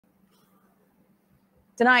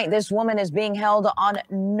Tonight, this woman is being held on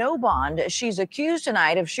no bond. She's accused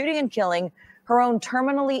tonight of shooting and killing her own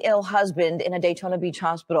terminally ill husband in a Daytona Beach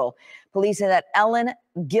hospital. Police say that Ellen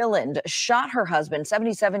Gilland shot her husband,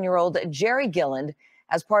 77-year-old Jerry Gilland,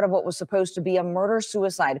 as part of what was supposed to be a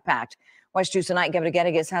murder-suicide pact. Watch 2 tonight. Gabriel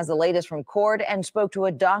Geddes has the latest from court and spoke to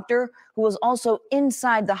a doctor who was also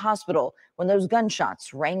inside the hospital when those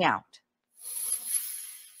gunshots rang out.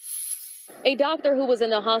 A doctor who was in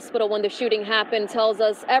the hospital when the shooting happened tells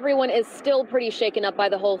us everyone is still pretty shaken up by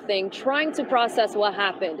the whole thing, trying to process what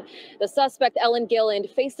happened. The suspect, Ellen Gilland,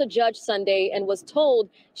 faced a judge Sunday and was told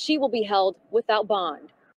she will be held without bond.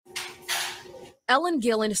 Ellen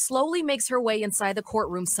Gilland slowly makes her way inside the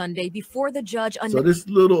courtroom Sunday before the judge. So this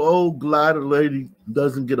little old glider lady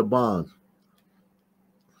doesn't get a bond.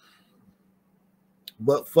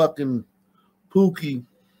 But fucking Pookie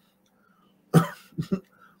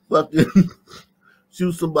fucking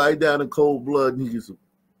shoot somebody down in cold blood and he gets.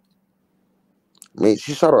 I mean,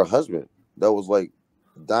 she shot her husband. That was like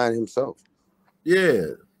dying himself. Yeah,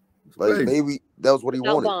 like crazy. Maybe that was what he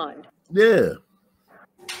wanted. Bond. Yeah.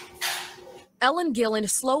 Ellen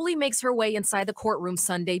Gilland slowly makes her way inside the courtroom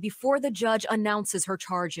Sunday before the judge announces her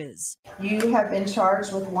charges. You have been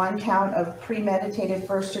charged with 1 count of premeditated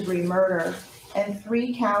first-degree murder and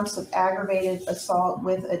 3 counts of aggravated assault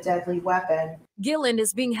with a deadly weapon. Gilland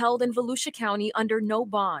is being held in Volusia County under no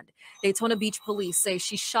bond. Daytona Beach police say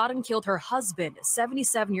she shot and killed her husband,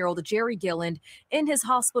 77-year-old Jerry Gilland, in his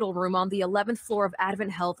hospital room on the 11th floor of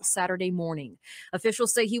Advent Health Saturday morning.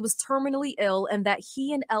 Officials say he was terminally ill and that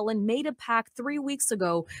he and Ellen made a pact 3 weeks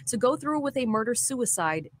ago to go through with a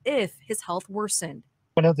murder-suicide if his health worsened.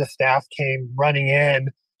 One of the staff came running in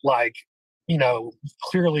like, you know,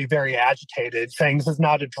 clearly very agitated, saying this is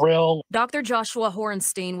not a drill. Dr. Joshua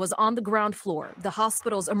Horenstein was on the ground floor, the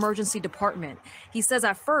hospital's emergency department. He says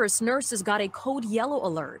at first, nurses got a code yellow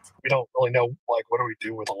alert. We don't really know, like, what do we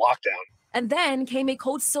do with a lockdown? And then came a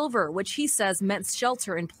code silver, which he says meant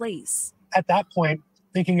shelter in place. At that point,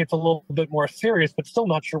 thinking it's a little bit more serious, but still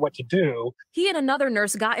not sure what to do. He and another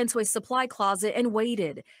nurse got into a supply closet and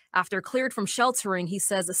waited. After cleared from sheltering, he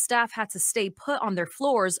says the staff had to stay put on their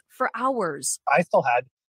floors for hours. I still had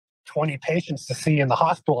 20 patients to see in the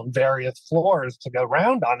hospital on various floors to go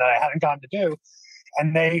round on that I hadn't gotten to do.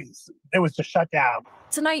 And it was just shut down.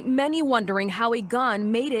 Tonight, many wondering how a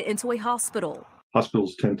gun made it into a hospital.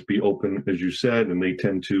 Hospitals tend to be open, as you said, and they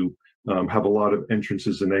tend to have a lot of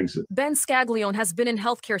entrances and exits. Ben Scaglione has been in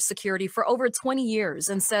healthcare security for over 20 years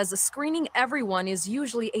and says screening everyone is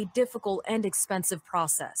usually a difficult and expensive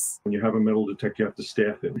process. When you have a metal detector, you have to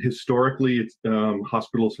staff it. Historically,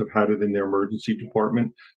 hospitals have had it in their emergency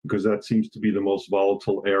department because that seems to be the most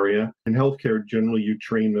volatile area. In healthcare, generally, you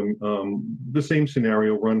train them the same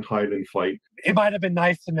scenario: run, hide, and fight. It might have been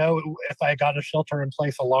nice to know if I got a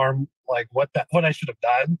shelter-in-place alarm, like what I should have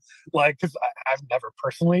done. Like, because I've never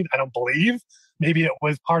personally, I don't believe. Maybe it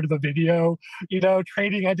was part of a video,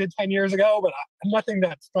 training I did 10 years ago, but nothing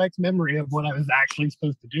that strikes memory of what I was actually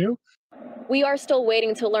supposed to do. We are still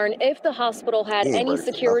waiting to learn if the hospital had any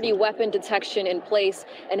security weapon detection in place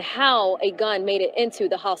and how a gun made it into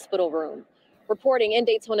the hospital room. Reporting in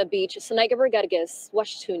Daytona Beach, Gabriel Rodriguez,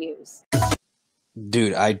 Watch 2 News.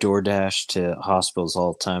 Dude, I DoorDash to hospitals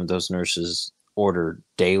all the time. Those nurses order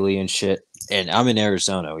daily and shit. And I'm in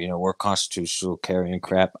Arizona, we're constitutional carry and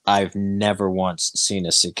crap. I've never once seen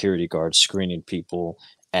a security guard screening people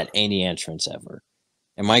at any entrance ever.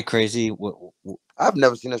 Am I crazy? I've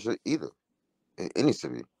never seen that shit either in any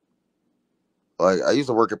city. Like, I used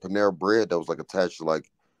to work at Panera Bread that was like attached to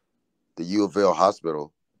like the U of L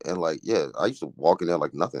hospital. And like, yeah, I used to walk in there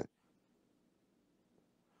like nothing.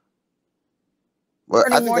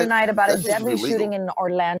 Learning more tonight about a deadly shooting in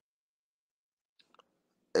Orlando.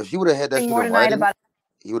 If she would have had that shit in writing,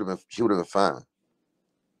 she would have been fine.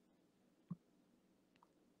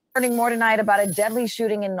 Learning more tonight about a deadly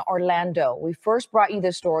shooting in Orlando. We first brought you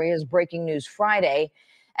this story as breaking news Friday,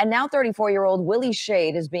 and now 34-year-old Willie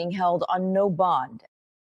Shade is being held on no bond.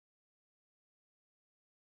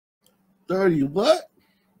 30 what?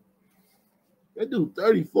 That dude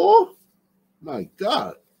 34? My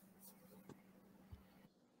God.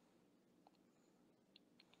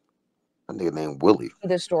 A nigga named Willie.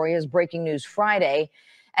 This story is breaking news Friday,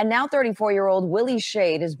 and now 34-year-old Willie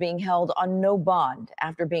Shade is being held on no bond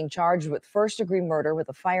after being charged with first-degree murder with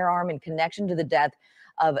a firearm in connection to the death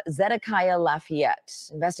of Zedekiah Lafayette.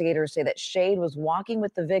 Investigators say that Shade was walking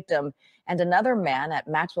with the victim and another man at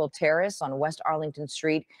Maxwell Terrace on West Arlington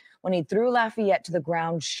Street when he threw Lafayette to the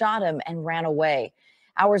ground, shot him, and ran away.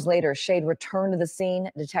 Hours later, Shade returned to the scene.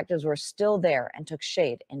 Detectives were still there and took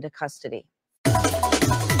Shade into custody.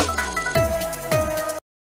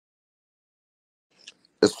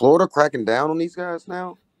 Is Florida cracking down on these guys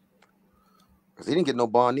now? Because he didn't get no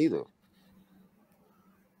bond either.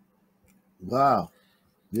 Wow.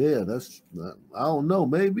 Yeah, that's, I don't know,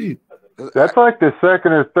 maybe. That's like the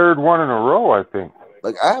second or third one in a row, I think.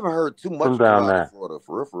 Like, I haven't heard too much from down out there. of Florida,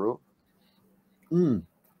 for real. Mm.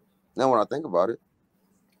 Now, when I think about it.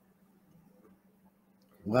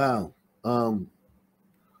 Wow. 12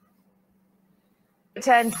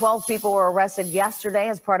 people were arrested yesterday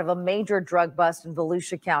as part of a major drug bust in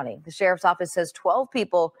Volusia County. The sheriff's office says 12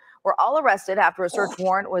 people were all arrested after a search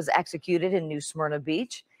warrant was executed in New Smyrna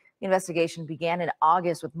Beach. The investigation began in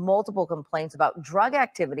August with multiple complaints about drug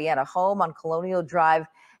activity at a home on Colonial Drive.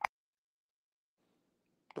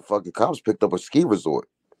 The fucking cops picked up a ski resort.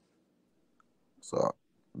 So,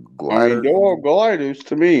 gliders. I mean, they're all gliders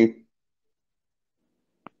to me.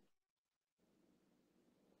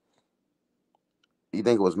 You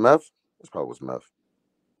think it was meth? It probably was meth.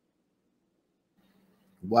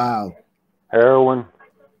 Wow. Heroin.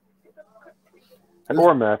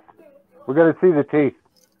 Or meth. We got to see the teeth.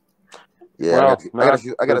 Yeah, well, I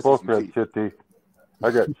got to both see got some teeth. shit teeth.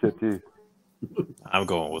 I got shit teeth. I'm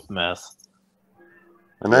going with meth.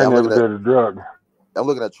 And I never did a drug. I'm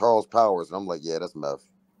looking at Charles Powers, and I'm like, yeah, that's meth.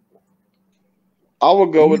 I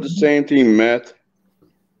would go with the same team, meth.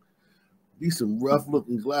 These some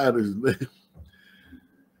rough-looking gliders, man.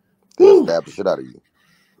 They'll stab the shit out of you.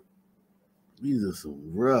 These are some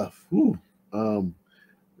rough.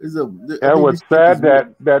 What's sad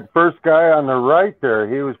that first guy on the right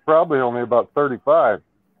there, he was probably only about 35.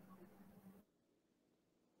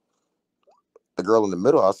 The girl in the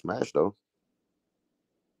middle, I smashed though.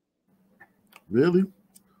 Really?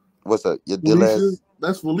 What's that? Your Felicia?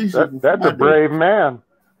 That's Felicia. That's a brave man.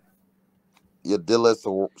 Your Dillas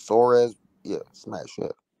Soares, yeah, smash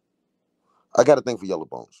it. I got a thing for yellow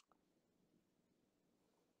bones.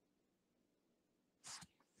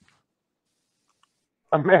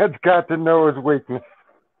 A man's got to know his weakness.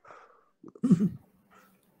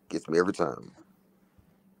 Gets me every time.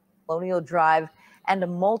 Colonial Drive and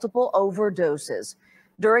multiple overdoses.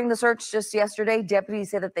 During the search just yesterday,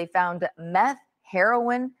 deputies said that they found meth,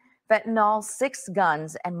 heroin, fentanyl, 6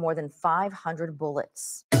 guns, and more than 500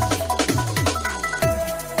 bullets.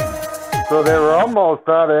 So they were almost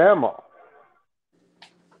out of ammo.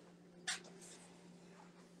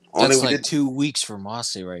 That's like 2 weeks for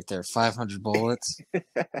Mossy right there. 500 bullets.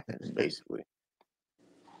 Basically.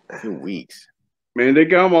 2 weeks. Man, they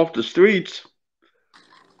got them off the streets.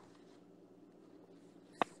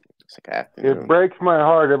 It breaks my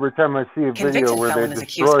heart every time I see a video where they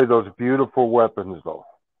destroy those beautiful weapons, though.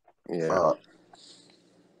 Yeah.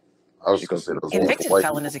 Convicted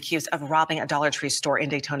felon is accused of robbing a Dollar Tree store in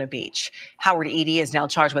Daytona Beach. Howard Eady is now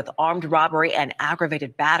charged with armed robbery and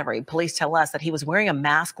aggravated battery. Police tell us that he was wearing a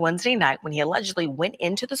mask Wednesday night when he allegedly went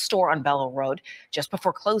into the store on Bellow Road just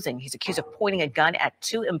before closing. He's accused of pointing a gun at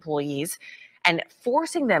 2 employees and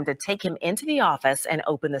forcing them to take him into the office and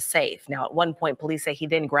open the safe. Now, at one point, police say he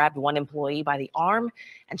then grabbed one employee by the arm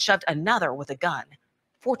and shoved another with a gun.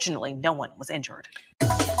 Fortunately, no one was injured.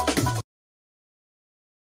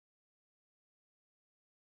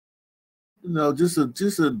 No, just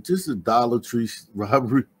a Dollar Tree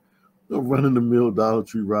robbery, a run-of-the-mill Dollar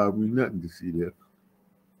Tree robbery. Nothing to see there.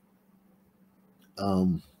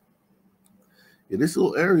 Yeah, this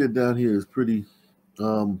little area down here is pretty.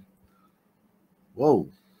 Whoa,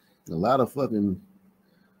 a lot of fucking.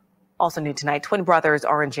 Also new tonight, twin brothers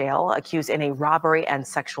are in jail, accused in a robbery and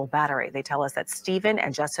sexual battery. They tell us that Stephen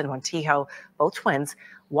and Justin Montijo, both twins,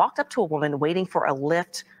 walked up to a woman waiting for a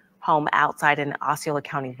lift home outside an Osceola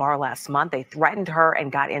County bar last month. They threatened her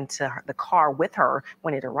and got into the car with her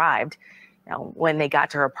when it arrived. Now, when they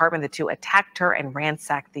got to her apartment, the two attacked her and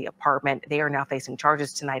ransacked the apartment. They are now facing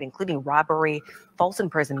charges tonight, including robbery, false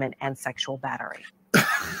imprisonment, and sexual battery.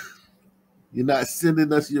 You're not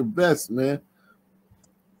sending us your best, man.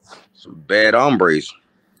 Some bad hombres.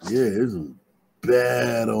 Yeah, there's some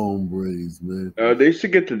bad hombres, man. They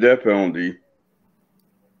should get the death penalty.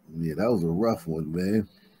 Yeah, that was a rough one, man.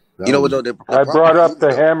 You know what? I brought up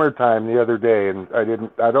the hammer time the other day, and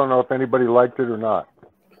I don't know if anybody liked it or not.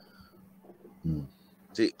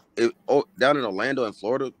 See, down in Orlando and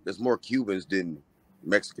Florida, there's more Cubans than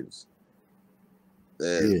Mexicans.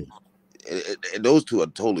 And those two are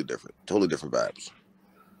totally different vibes.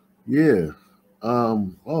 Yeah.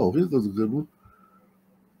 Oh, here goes a good one.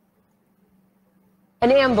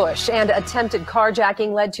 An ambush and attempted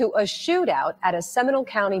carjacking led to a shootout at a Seminole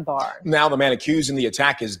County bar. Now the man accused in the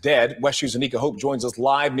attack is dead. WestU's Anika Hope joins us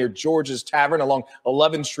live near George's Tavern along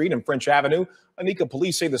 11th Street and French Avenue. Anika,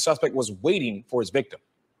 police say the suspect was waiting for his victim.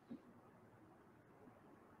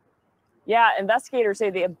 Yeah, investigators say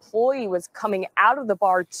the employee was coming out of the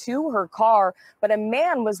bar to her car, but a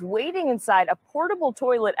man was waiting inside a portable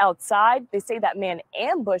toilet outside. They say that man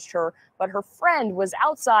ambushed her, but her friend was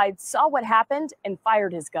outside, saw what happened, and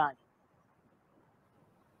fired his gun.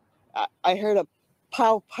 I heard a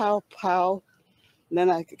pow, pow, pow. And then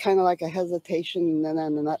I kind of like a hesitation, and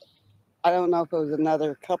then I don't know if it was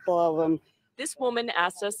another couple of them. This woman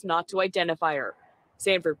asked us not to identify her.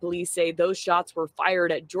 Sanford police say those shots were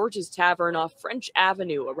fired at George's Tavern off French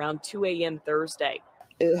Avenue around 2 a.m. Thursday.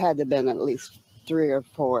 It had to have been at least 3 or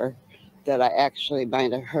 4 that I actually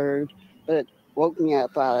might have heard, but it woke me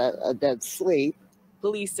up out of a dead sleep.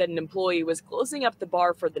 Police said an employee was closing up the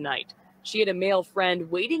bar for the night. She had a male friend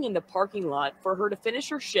waiting in the parking lot for her to finish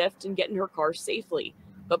her shift and get in her car safely.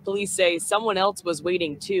 But police say someone else was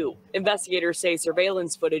waiting too. Investigators say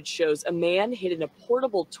surveillance footage shows a man hid in a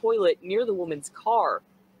portable toilet near the woman's car.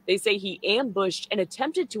 They say he ambushed and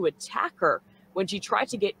attempted to attack her when she tried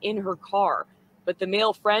to get in her car. But the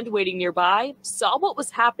male friend waiting nearby saw what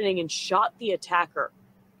was happening and shot the attacker.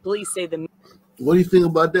 Police say the... What do you think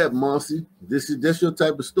about that, Marcy? That's your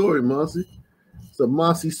type of story, Marcy. It's a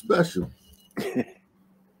Marcy special. I think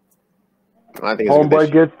it's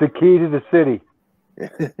Homeboy gets the key to the city.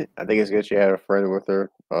 I think it's good she had a friend with her,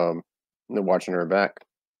 watching her back.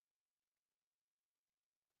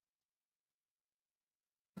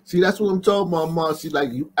 See, that's what I'm talking about, Marcy.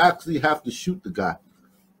 Like, you actually have to shoot the guy.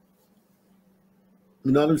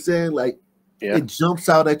 You know what I'm saying? Like, It jumps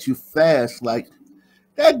out at you fast. Like,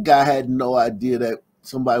 that guy had no idea that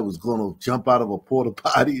somebody was going to jump out of a porta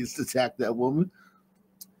potty and attack that woman.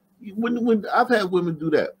 When I've had women do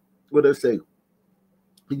that, where they say,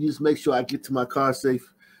 you just make sure I get to my car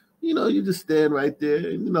safe. You know, you just stand right there,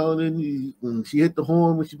 and then when she hit the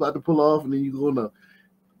horn when she's about to pull off, and then you go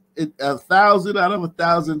 1,000 out of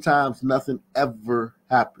 1,000 times, nothing ever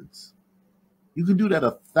happens. You can do that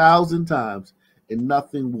 1,000 times, and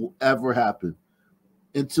nothing will ever happen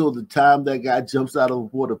until the time that guy jumps out of a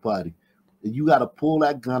porta potty. And you got to pull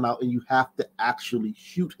that gun out, and you have to actually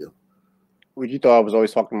shoot him. What you thought I was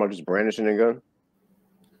always talking about just brandishing a gun?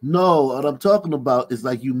 No, what I'm talking about is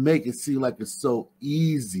like you make it seem like it's so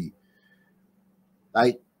easy.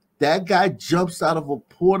 Like that guy jumps out of a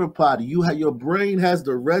porta potty. Your brain has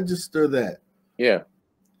to register that. Yeah.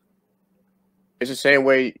 It's the same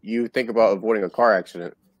way you think about avoiding a car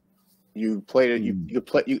accident. You play it. You can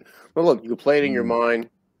play it in your mind.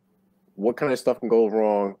 What kind of stuff can go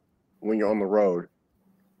wrong when you're on the road?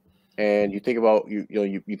 And you think about you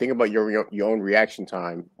think about your own reaction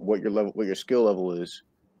time, what your skill level is.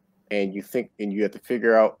 And you have to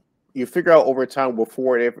figure out over time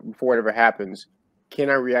before it ever happens, can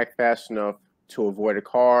I react fast enough to avoid a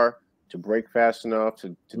car, to brake fast enough,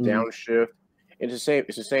 to downshift? It's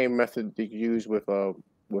the same method that you use with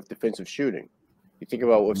defensive shooting. You think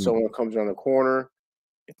about if someone comes around the corner,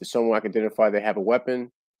 if there's someone I can identify they have a weapon,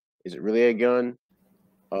 is it really a gun?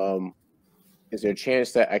 Is there a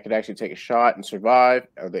chance that I could actually take a shot and survive?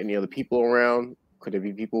 Are there any other people around? Could there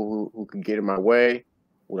be people who could get in my way?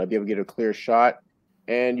 Would I be able to get a clear shot?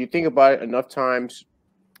 And you think about it enough times,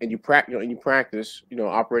 and you practice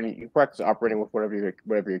operating with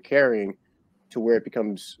whatever you're carrying, to where it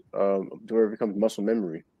becomes muscle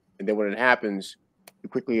memory. And then when it happens, you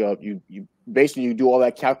quickly you basically do all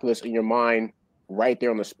that calculus in your mind right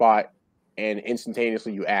there on the spot, and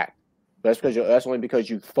instantaneously you act. But that's only because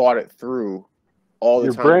you thought it through all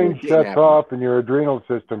the time. Your brain shuts off, and your adrenal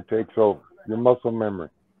system takes over. Your muscle memory.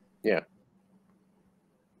 Yeah.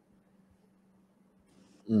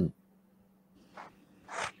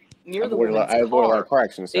 Near the woman's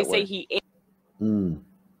car. They say he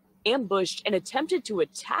ambushed and attempted to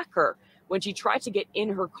attack her when she tried to get in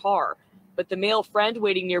her car. But the male friend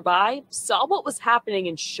waiting nearby saw what was happening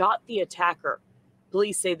and shot the attacker.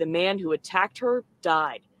 Police say the man who attacked her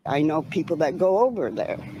died. I know people that go over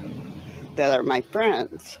there that are my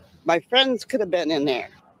friends. My friends could have been in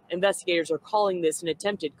there. Investigators are calling this an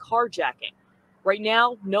attempted carjacking. Right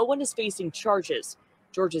now, no one is facing charges.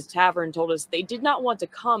 George's Tavern told us they did not want to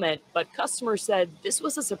comment, but customers said this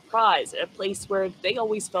was a surprise at a place where they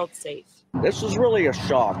always felt safe. This is really a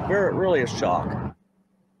shock, really a shock.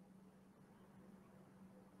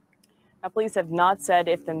 Now, police have not said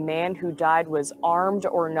if the man who died was armed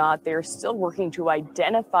or not. They're still working to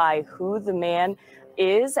identify who the man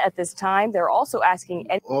is at this time. They're also asking...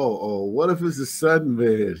 what if it's a sudden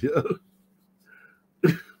man?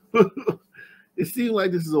 It seemed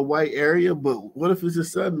like this is a white area, but what if it's a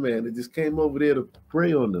sudden man that just came over there to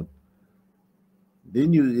prey on them?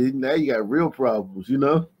 Now you got real problems,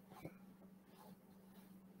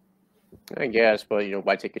 I guess, but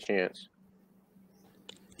why take a chance?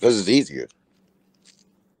 Because it's easier.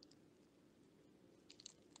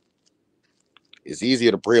 It's easier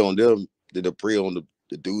to prey on them than to prey on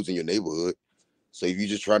the dudes in your neighborhood. So if you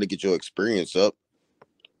just try to get your experience up,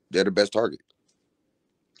 they're the best target.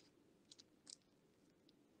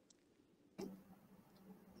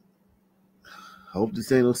 Hope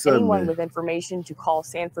this ain't no sun, Anyone man. with information to call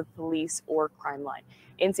Sanford Police or Crime Line.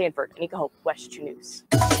 In Sanford, Anika Hope, West 2 News.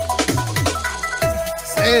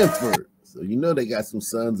 Sanford. So you know they got some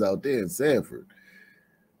sons out there in Sanford.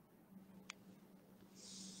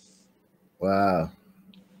 Wow.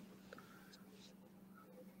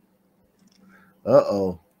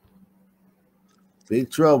 Uh-oh. Big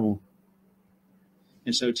trouble.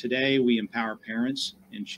 And so today we empower parents and